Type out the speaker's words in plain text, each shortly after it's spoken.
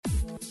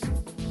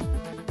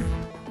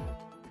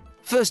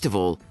First of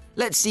all,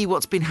 let's see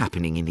what's been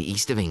happening in the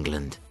east of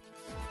England.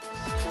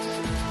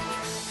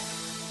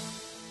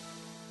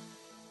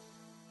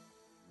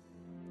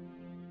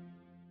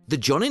 The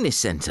John Innes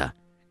Centre,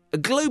 a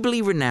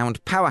globally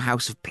renowned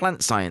powerhouse of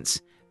plant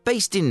science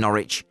based in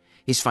Norwich,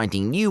 is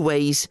finding new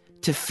ways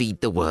to feed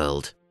the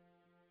world.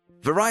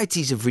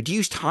 Varieties of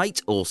reduced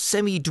height or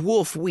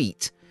semi-dwarf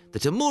wheat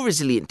that are more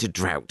resilient to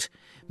drought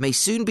may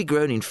soon be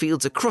grown in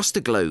fields across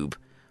the globe,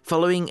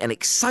 following an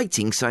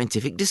exciting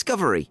scientific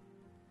discovery.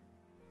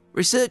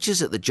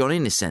 Researchers at the John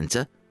Innes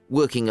Centre,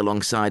 working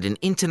alongside an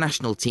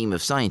international team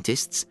of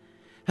scientists,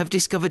 have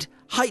discovered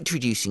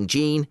height-reducing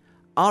gene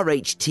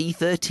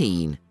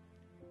RHT13.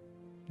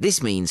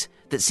 This means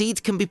that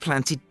seeds can be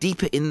planted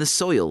deeper in the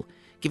soil,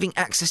 giving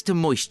access to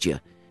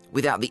moisture,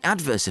 without the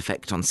adverse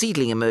effect on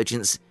seedling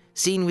emergence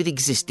seen with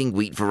existing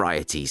wheat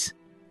varieties.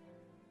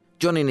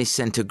 John Innes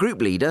Centre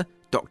Group Leader,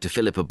 Dr.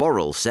 Philippa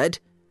Borrell, said,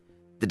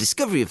 "The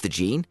discovery of the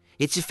gene,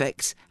 its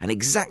effects and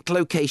exact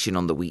location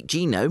on the wheat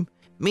genome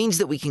means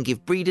that we can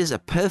give breeders a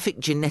perfect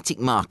genetic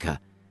marker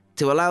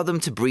to allow them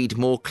to breed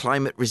more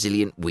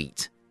climate-resilient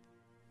wheat.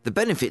 The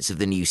benefits of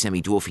the new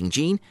semi-dwarfing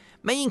gene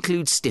may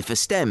include stiffer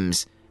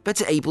stems,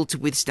 better able to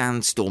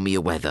withstand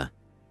stormier weather."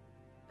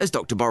 As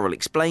Dr. Borrell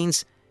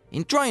explains,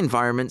 in dry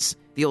environments,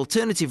 the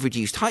alternative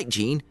reduced height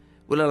gene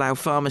will allow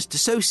farmers to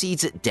sow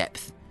seeds at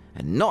depth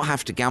and not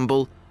have to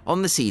gamble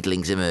on the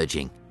seedlings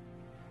emerging.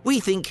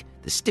 We think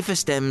the stiffer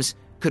stems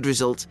could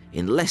result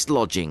in less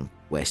lodging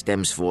where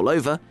stems fall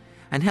over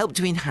and help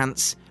to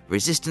enhance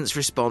resistance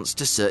response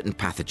to certain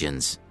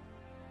pathogens.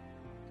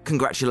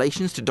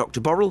 Congratulations to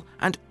Dr. Borrell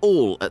and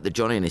all at the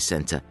John Innes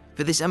Centre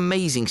for this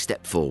amazing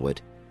step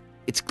forward.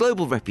 Its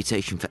global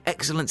reputation for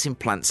excellence in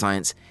plant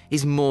science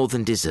is more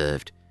than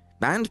deserved.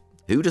 And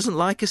who doesn't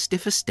like a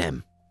stiffer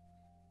stem?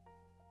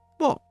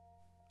 What?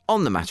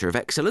 On the matter of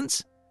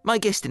excellence, my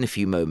guest in a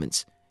few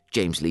moments,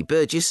 James Lee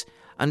Burgess,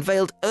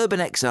 unveiled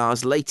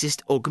UrbanXR's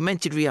latest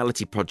augmented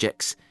reality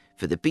projects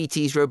for the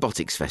BT's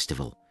Robotics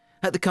Festival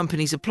at the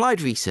company's Applied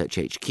Research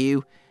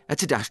HQ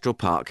at Adastral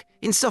Park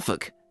in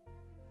Suffolk.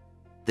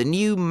 The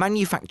new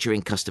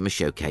manufacturing customer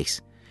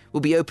showcase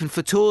will be open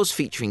for tours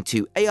featuring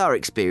 2 AR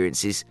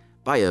experiences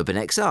by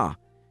UrbanXR.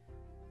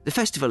 The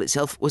festival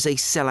itself was a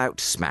sell-out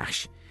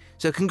smash,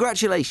 so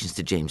congratulations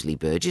to James Lee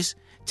Burgess,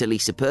 to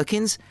Lisa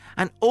Perkins,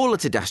 and all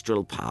at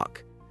Adastral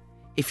Park.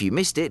 If you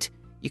missed it,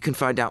 you can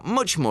find out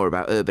much more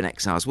about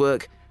UrbanXR's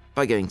work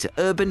by going to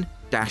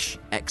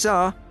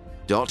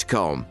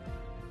urban-xr.com.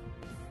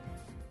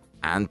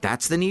 And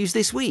that's the news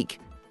this week.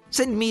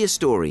 Send me your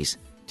stories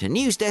to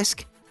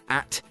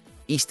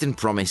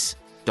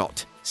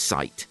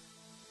newsdesk@easternpromise.site.